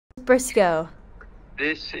Briscoe.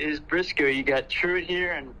 This is Briscoe. You got Truett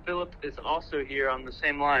here, and Philip is also here on the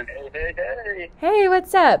same line. Hey. Hey,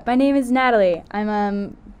 what's up? My name is Natalie. I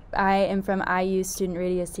am from IU student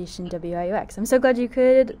radio station WIUX. I'm so glad you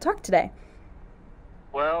could talk today.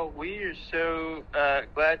 Well, we are so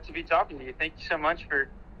glad to be talking to you. Thank you so much for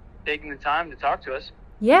taking the time to talk to us.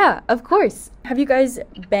 Yeah, of course. Have you guys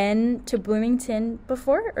been to Bloomington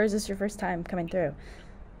before, or is this your first time coming through?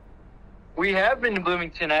 We have been to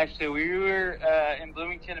Bloomington, actually. We were in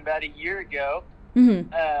Bloomington about a year ago,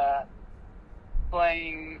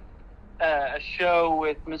 playing a show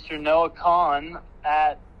with Mr. Noah Kahn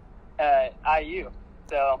at IU.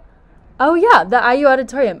 So. Oh yeah, the IU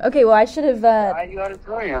auditorium. Okay, well I should have. The IU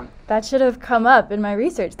auditorium. That should have come up in my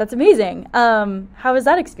research. That's amazing. How was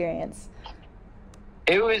that experience?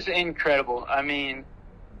 It was incredible. I mean,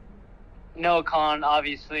 Noah Kahn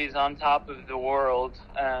obviously is on top of the world.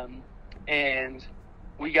 And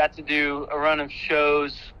we got to do a run of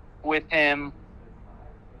shows with him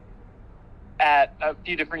at a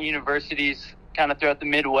few different universities kind of throughout the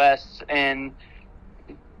Midwest. And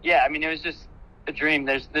yeah, I mean, it was just a dream.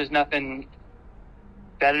 There's nothing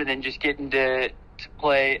better than just getting to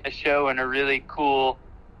play a show in a really cool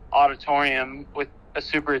auditorium with a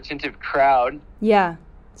super attentive crowd. Yeah,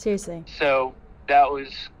 seriously. So that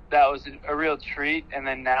was a real treat. And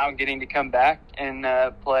then now getting to come back and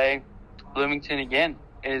play Bloomington again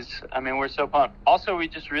we're so pumped. Also, we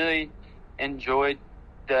just really enjoyed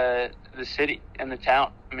the city and the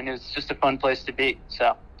town. I mean, it was just a fun place to be.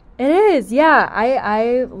 So it is, yeah.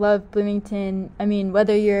 I love Bloomington. I mean,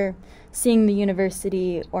 whether you're seeing the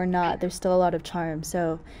university or not, there's still a lot of charm.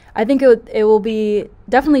 So I think it will be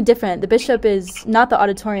definitely different. The Bishop is not the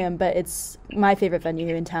auditorium, but it's my favorite venue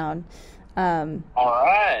here in town. All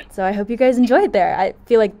right. So I hope you guys enjoy it there. I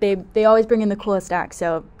feel like they always bring in the coolest acts,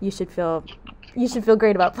 so you should feel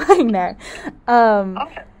great about playing there.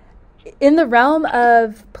 Okay. In the realm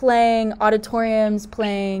of playing auditoriums,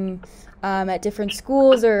 playing at different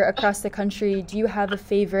schools or across the country, do you have a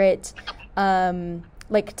favorite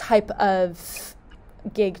type of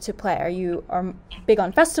gig to play? Are you big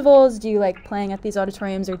on festivals? Do you like playing at these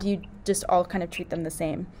auditoriums, or do you just all kind of treat them the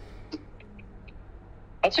same?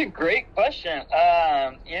 That's a great question.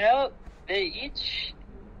 They each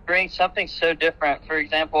bring something so different. For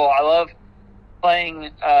example, I love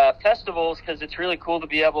playing festivals because it's really cool to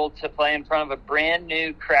be able to play in front of a brand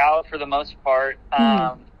new crowd for the most part,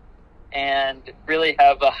 and really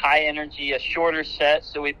have a high energy, a shorter set.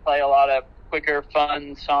 So we play a lot of quicker,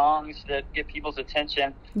 fun songs that get people's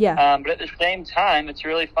attention. Yeah. But at the same time, it's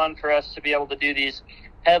really fun for us to be able to do these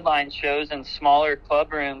headline shows in smaller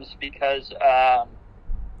club rooms because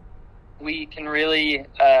we can really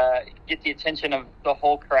get the attention of the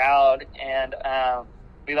whole crowd, and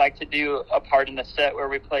we like to do a part in the set where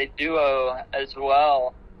we play duo as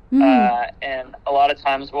well. And a lot of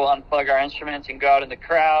times we'll unplug our instruments and go out in the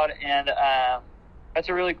crowd, and that's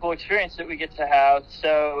a really cool experience that we get to have.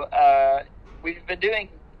 So we've been doing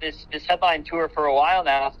this headline tour for a while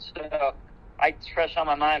now, so it's fresh on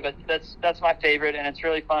my mind, but that's my favorite, and it's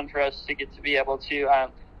really fun for us to get to be able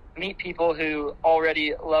to meet people who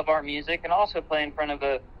already love our music and also play in front of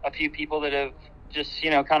a few people that have just,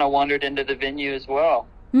 kind of wandered into the venue as well.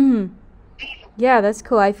 Yeah, that's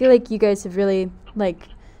cool. I feel like you guys have really,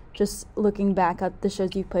 just looking back at the shows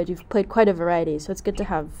you've played quite a variety, so it's good to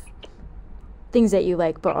have things that you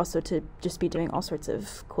like, but also to just be doing all sorts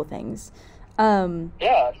of cool things. Yeah,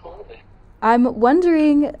 absolutely. I'm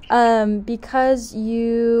wondering, because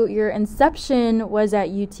your inception was at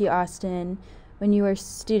UT Austin when you were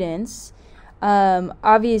students,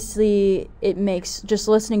 obviously it makes, just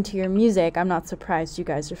listening to your music, I'm not surprised you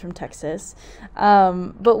guys are from Texas.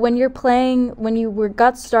 But when you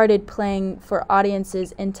got started playing for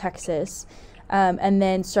audiences in Texas, and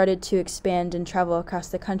then started to expand and travel across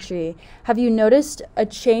the country, have you noticed a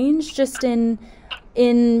change just in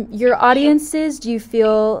your audiences? Do you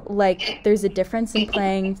feel like there's a difference in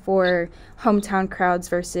playing for hometown crowds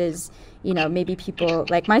versus, maybe people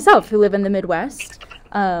like myself who live in the Midwest?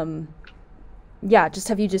 Have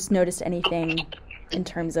you just noticed anything in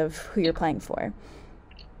terms of who you're playing for?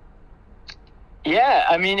 Yeah,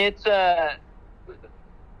 I mean, it's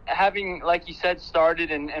having, like you said,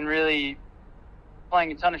 started and really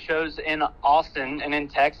playing a ton of shows in Austin and in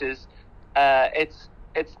Texas. It's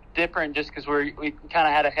different just because we kind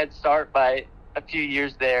of had a head start by a few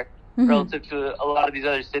years there relative to a lot of these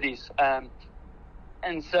other cities.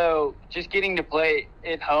 And so just getting to play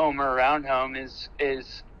at home or around home is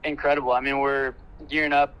incredible. I mean, we're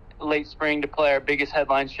gearing up late spring to play our biggest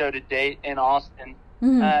headline show to date in Austin.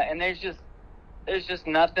 And there's just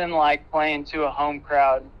nothing like playing to a home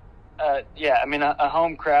crowd yeah, I mean, a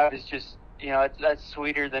home crowd is just, that's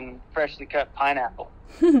sweeter than freshly cut pineapple,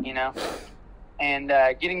 you know? And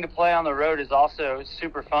getting to play on the road is also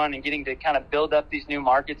super fun, and getting to kind of build up these new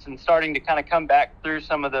markets and starting to kind of come back through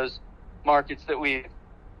some of those markets that we've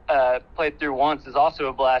played through once is also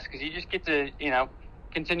a blast, because you just get to,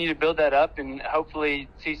 continue to build that up and hopefully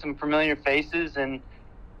see some familiar faces. And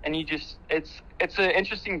you just, it's an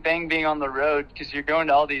interesting thing being on the road, because you're going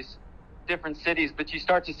to all these different cities, but you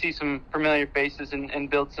start to see some familiar faces and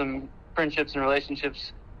build some friendships and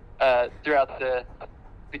relationships throughout the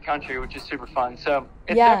country, which is super fun. So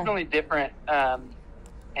it's definitely different.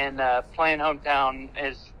 And playing hometown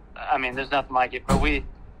is, I mean, there's nothing like it, but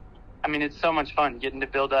it's so much fun getting to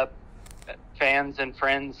build up fans and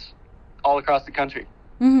friends all across the country.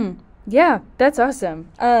 Mm-hmm. Yeah, that's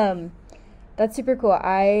awesome. That's super cool.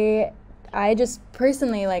 I just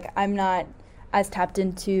personally, I'm not as tapped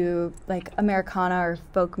into Americana or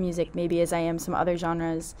folk music maybe as I am some other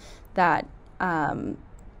genres that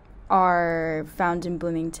are found in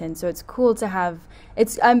Bloomington. So it's cool to have.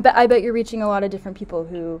 I bet you're reaching a lot of different people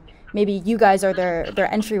who maybe you guys are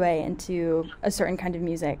their entryway into a certain kind of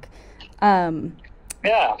music.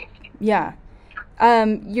 Yeah.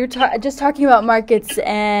 You're just talking about markets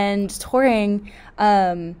and touring.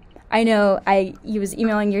 I know you was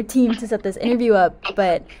emailing your team to set this interview up,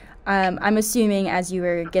 but I'm assuming as you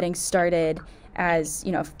were getting started, as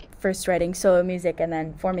first writing solo music and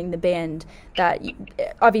then forming the band, that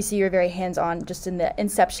obviously you're very hands-on just in the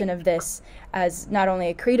inception of this as not only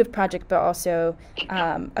a creative project but also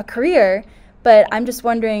a career. But I'm just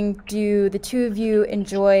wondering, do the two of you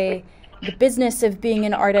enjoy the business of being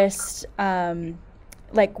an artist?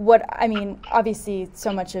 Obviously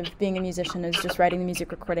so much of being a musician is just writing the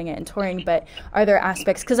music, recording it, and touring, but are there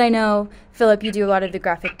aspects, because I know, Philip, you do a lot of the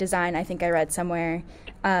graphic design, I think I read somewhere,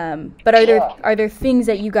 but are there things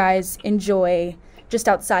that you guys enjoy just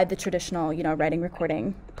outside the traditional, writing,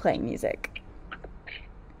 recording, playing music?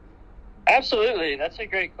 Absolutely, that's a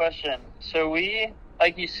great question. So we,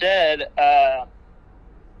 like you said,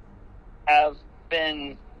 have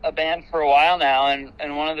been a band for a while now,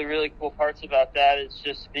 and one of the really cool parts about that is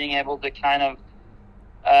just being able to kind of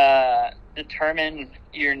determine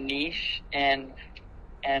your niche and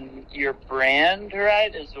your brand,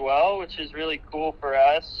 right, as well, which is really cool for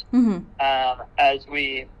us. Mm-hmm. As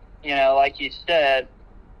we, like you said,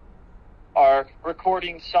 are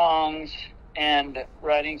recording songs and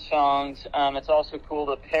writing songs. It's also cool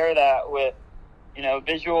to pair that with,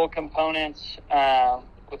 visual components,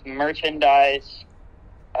 with merchandise,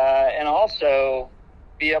 and also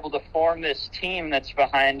be able to form this team that's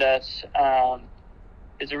behind us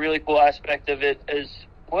is a really cool aspect of it as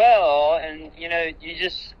well. And,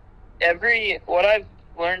 what I've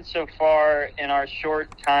learned so far in our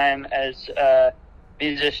short time as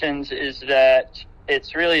musicians is that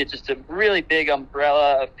it's really just a really big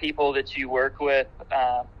umbrella of people that you work with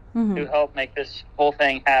who help make this whole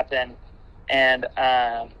thing happen. And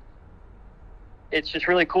it's just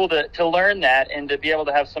really cool to learn that and to be able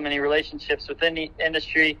to have so many relationships within the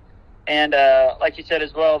industry. And like you said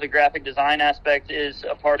as well, the graphic design aspect is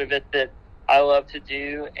a part of it that I love to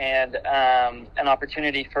do, and an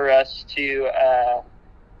opportunity for us to,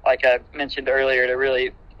 like I mentioned earlier, to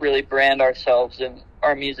really, really brand ourselves and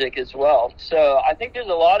our music as well. So I think there's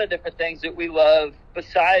a lot of different things that we love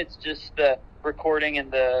besides just the recording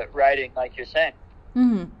and the writing, like you're saying.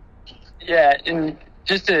 Mm-hmm. Yeah, and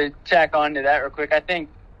just to tack on to that real quick, I think,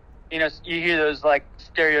 you hear those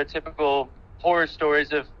stereotypical horror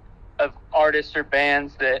stories of artists or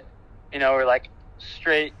bands that, are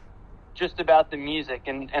straight just about the music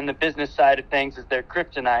and the business side of things is their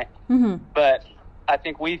kryptonite. Mm-hmm. But I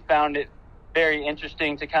think we found it very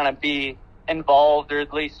interesting to kind of be involved, or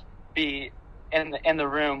at least be in the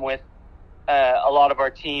room with a lot of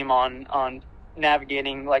our team on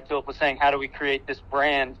navigating, like Philip was saying, how do we create this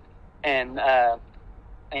brand and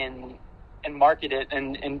market it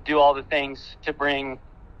and do all the things to bring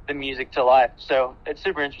the music to life. So it's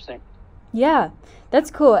super interesting. Yeah,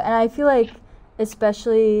 that's cool. And I feel like,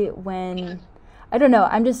 especially when, I don't know,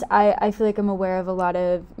 I feel like I'm aware of a lot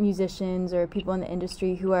of musicians or people in the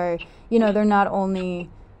industry who are, they're not only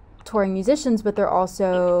touring musicians, but they're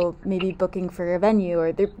also maybe booking for a venue,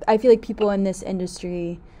 or I feel like people in this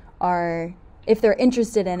industry are, if they're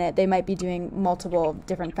interested in it, they might be doing multiple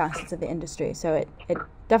different facets of the industry. So it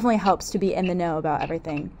definitely helps to be in the know about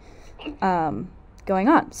everything going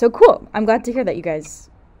on. So cool. I'm glad to hear that you guys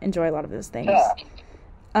enjoy a lot of those things.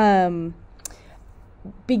 Yeah.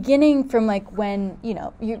 Beginning from when,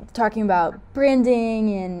 you're talking about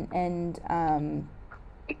branding and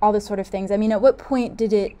all this sort of things. I mean, at what point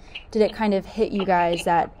did it kind of hit you guys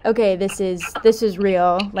that, okay, this is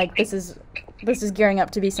real, like this is gearing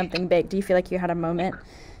up to be something big? Do you feel like you had a moment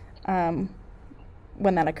when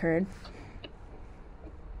that occurred?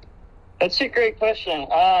 That's a great question.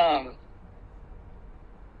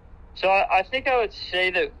 So I think I would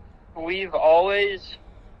say that we've always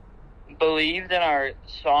believed in our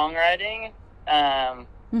songwriting,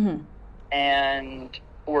 and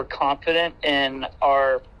we're confident in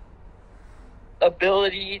our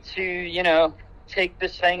ability to, take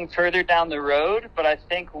this thing further down the road. But I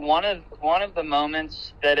think one of the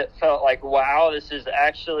moments that it felt like, wow, this is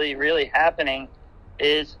actually really happening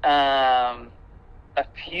is a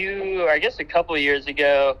couple of years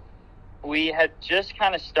ago, we had just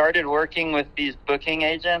kind of started working with these booking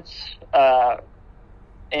agents,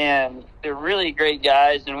 and they're really great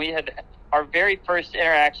guys. And we had our very first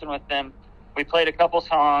interaction with them. We played a couple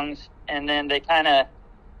songs, and then they kind of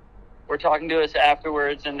were talking to us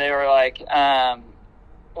afterwards, and they were like,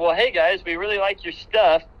 well, hey guys, we really like your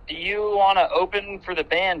stuff. Do you want to open for the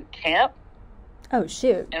band Caamp? Oh,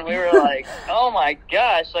 shoot. And we were like, oh my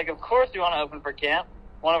gosh, like, of course we want to open for Caamp,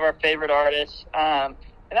 one of our favorite artists. And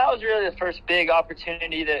that was really the first big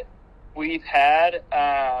opportunity that we've had.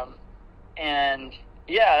 And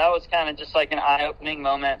yeah, that was kind of just like an eye-opening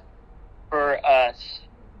moment for us.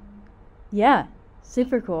 Yeah,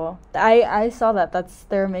 super cool. I saw that.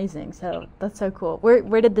 They're amazing. So that's so cool.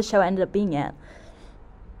 Where did the show end up being at?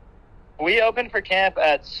 We opened for Caamp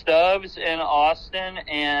at Stubbs in Austin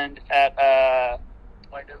and at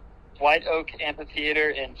White Oak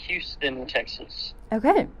Amphitheater in Houston, Texas.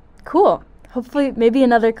 Okay, cool. Hopefully, maybe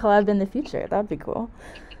another collab in the future. That'd be cool.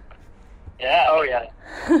 Yeah. Oh, yeah.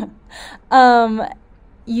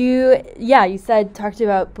 You talked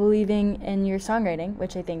about believing in your songwriting,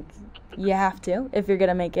 which I think you have to if you're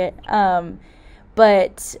gonna make it.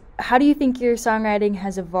 But how do you think your songwriting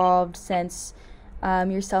has evolved since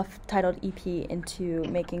your self-titled EP into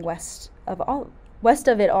making West of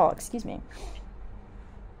It All? Excuse me.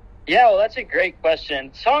 Yeah, well, that's a great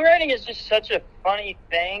question. Songwriting is just such a funny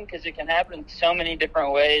thing because it can happen in so many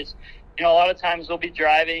different ways. A lot of times we'll be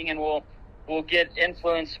driving and we'll get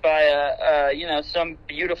influenced by some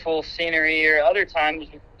beautiful scenery, or other times,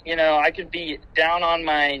 I could be down on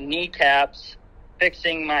my kneecaps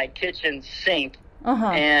fixing my kitchen sink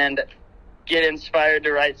and get inspired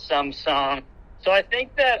to write some song. So I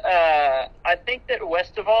think that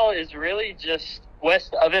West of All is really just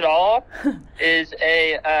West of It All is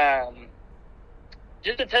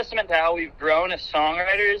just a testament to how we've grown as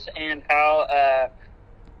songwriters and how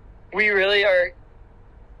we really are,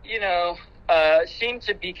 seem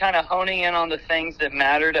to be kind of honing in on the things that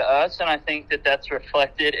matter to us. And I think that that's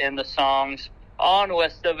reflected in the songs on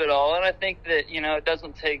West of It All. And I think that, it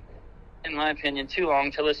doesn't take, in my opinion, too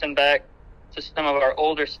long to listen back to some of our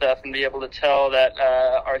older stuff and be able to tell that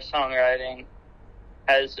our songwriting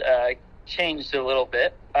has changed a little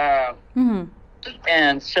bit.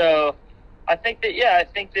 And so I think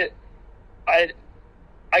that,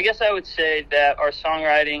 I guess I would say that our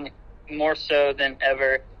songwriting, more so than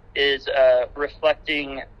ever, is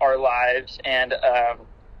reflecting our lives and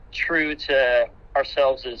true to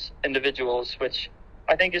ourselves as individuals, which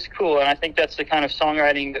I think is cool. And I think that's the kind of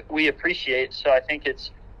songwriting that we appreciate. So I think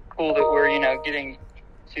it's cool that we're, getting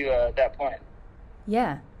to that point.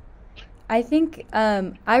 Yeah. I think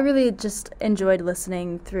I really just enjoyed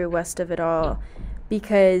listening through West of It All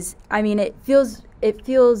because, it feels,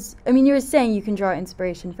 you were saying you can draw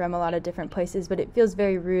inspiration from a lot of different places, but it feels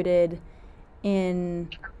very rooted in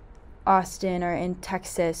Austin or in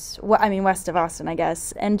Texas. West of Austin, I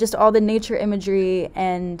guess, and just all the nature imagery,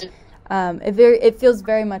 and it feels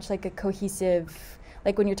very much like a cohesive,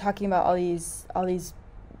 like when you're talking about all these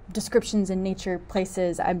descriptions in nature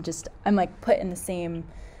places, I'm like put in the same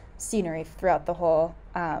scenery throughout the whole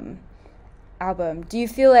album. Do you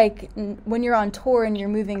feel like when you're on tour and you're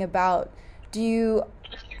moving about, do you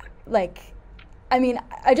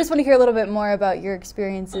I just want to hear a little bit more about your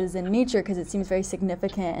experiences in nature because it seems very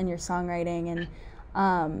significant in your songwriting.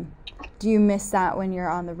 And do you miss that when you're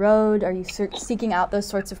on the road? Are you seeking out those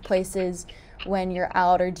sorts of places when you're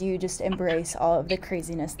out, or do you just embrace all of the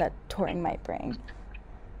craziness that touring might bring?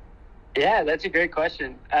 Yeah, that's a great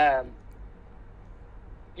question.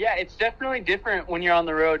 Yeah, it's definitely different when you're on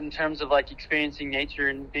the road in terms of like experiencing nature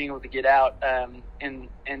and being able to get out, and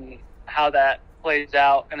how that plays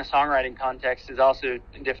out in a songwriting context is also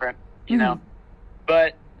different, you know.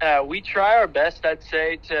 But we try our best, I'd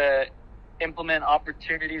say, to implement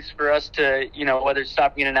opportunities for us to, whether it's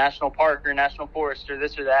stopping in a national park or national forest or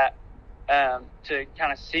this or that, to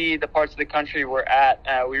kind of see the parts of the country we're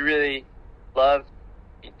at. We really love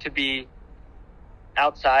to be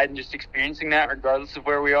outside and just experiencing that regardless of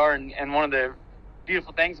where we are. And one of the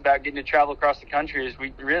beautiful things about getting to travel across the country is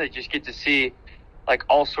we really just get to see like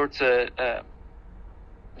all sorts of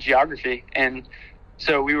geography. And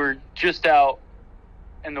so we were just out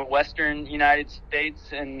in the western United States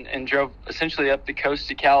and drove essentially up the coast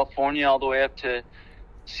of California all the way up to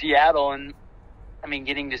Seattle. And I mean,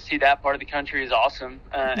 getting to see that part of the country is awesome.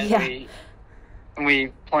 And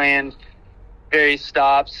we planned various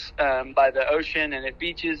stops by the ocean and at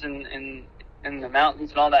beaches and the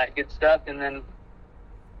mountains and all that good stuff. And then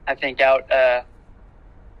I think out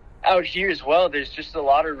here as well, there's just a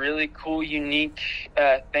lot of really cool, unique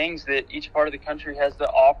things that each part of the country has to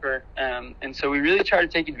offer. And so we really try to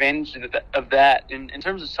take advantage of that. And in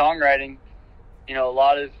terms of songwriting, you know,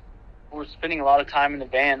 we're spending a lot of time in the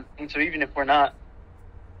van. And so even if we're not,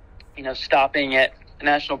 you know, stopping at a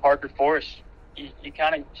national park or forest, you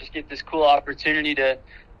kind of just get this cool opportunity to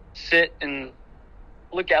sit and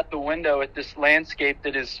look out the window at this landscape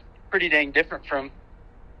that is pretty dang different from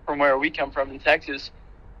where we come from in Texas.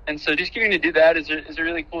 And so just getting to do that is a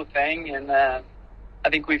really cool thing. And I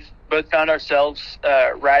think we've both found ourselves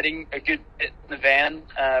writing a good bit in the van.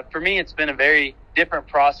 For me, it's been a very different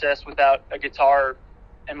process without a guitar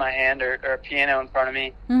in my hand or a piano in front of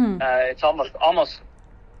me. It's almost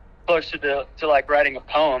closer to like writing a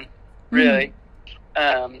poem, really.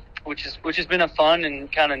 Which has been a fun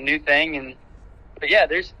and kind of new thing. But yeah,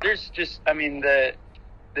 there's just, I mean, the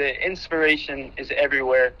inspiration is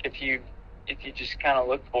everywhere if you just kind of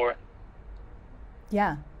look for it.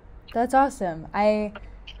 Yeah, that's awesome.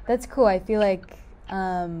 That's cool. I feel like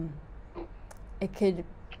it could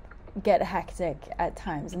get hectic at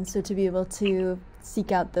times, and so to be able to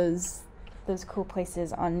seek out those cool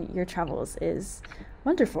places on your travels is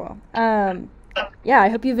wonderful. Yeah, I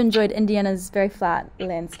hope you've enjoyed Indiana's very flat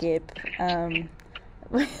landscape.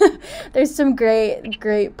 There's some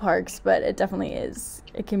great parks, but it definitely is.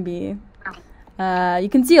 It can be. You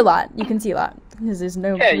can see a lot. Because there's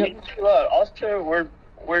no. Yeah, you can see a lot. Also,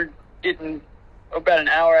 we're getting about an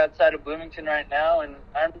hour outside of Bloomington right now, and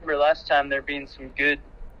I remember last time there being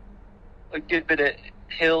a good bit of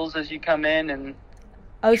hills as you come in and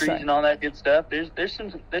trees and all that good stuff. There's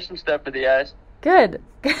some stuff for the eyes. Good.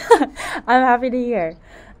 I'm happy to hear.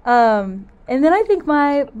 And then I think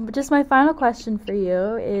my final question for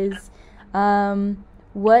you is,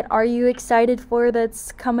 what are you excited for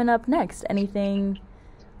that's coming up next? Anything?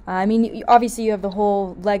 I mean, obviously you have the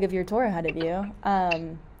whole leg of your tour ahead of you.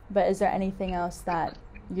 But is there anything else that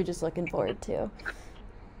you're just looking forward to?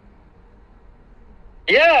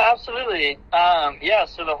 Yeah, absolutely.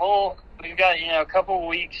 So we've got, you know, a couple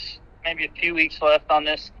weeks, maybe a few weeks left on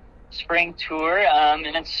this spring tour, and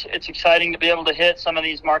it's exciting to be able to hit some of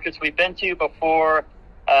these markets we've been to before,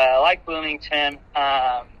 like Bloomington.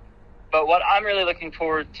 But what I'm really looking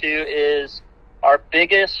forward to is our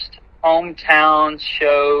biggest hometown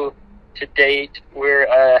show to date. We're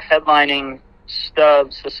headlining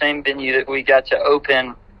Stubbs, the same venue that we got to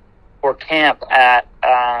open for Caamp at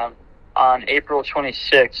on April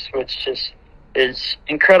 26th, which is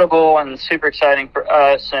incredible and super exciting for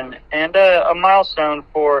us and a milestone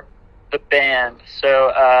for the band.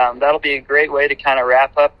 So that'll be a great way to kind of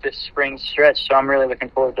wrap up this spring stretch. So I'm really looking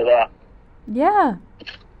forward to that. Yeah,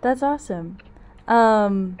 that's awesome. How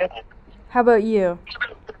about you?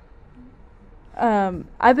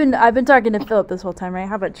 I've been talking to Philip this whole time, right?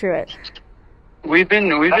 How about Truett? We've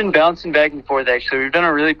been bouncing back and forth. Actually, we've done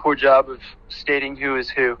a really poor job of stating who is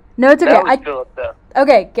who. No, it's okay. That was Philip, though.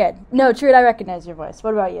 Okay, good. No, Truett, I recognize your voice.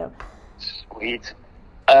 What about you? Sweet.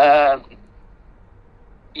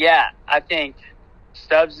 Yeah, I think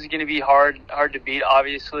Stubbs is going to be hard to beat,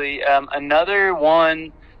 obviously. Another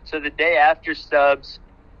one, so the day after Stubbs,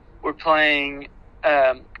 we're playing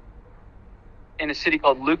in a city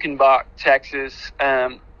called Lupton, Texas,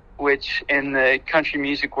 which in the country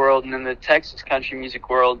music world and in the Texas country music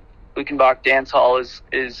world, Lupton Dance Hall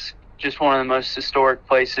is just one of the most historic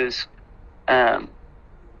places out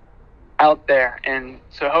there. And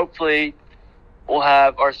so hopefully we'll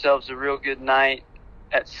have ourselves a real good night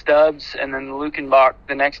at Stubbs, and then the Luckenbach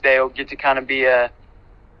the next day will get to kind of be a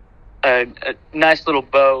nice little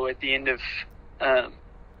bow at the end of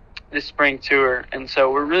this spring tour. And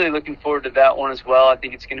so we're really looking forward to that one as well. I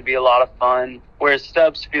think it's going to be a lot of fun, whereas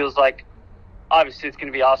Stubbs feels like, obviously it's going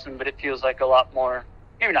to be awesome, but it feels like a lot more,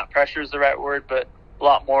 maybe not pressure is the right word, but a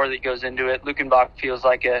lot more that goes into it. Luckenbach feels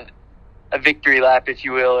like a victory lap, if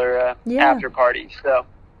you will, or a after party. So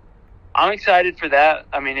I'm excited for that.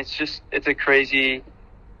 I mean, it's a crazy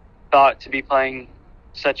thought to be playing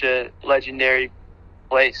such a legendary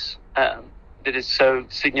place that is so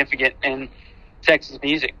significant. And Texas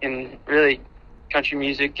music and really country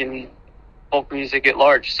music and folk music at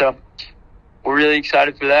large. So we're really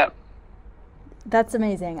excited for that. That's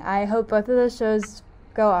amazing. I hope both of those shows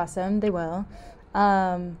go awesome. They will.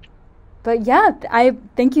 But yeah, I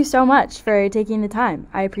thank you so much for taking the time.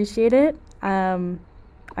 I appreciate it.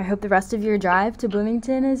 I hope the rest of your drive to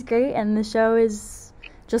Bloomington is great and the show is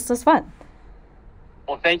just as fun.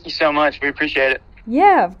 Well, thank you so much. We appreciate it.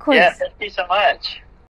 Yeah, of course. Yeah, thank you so much.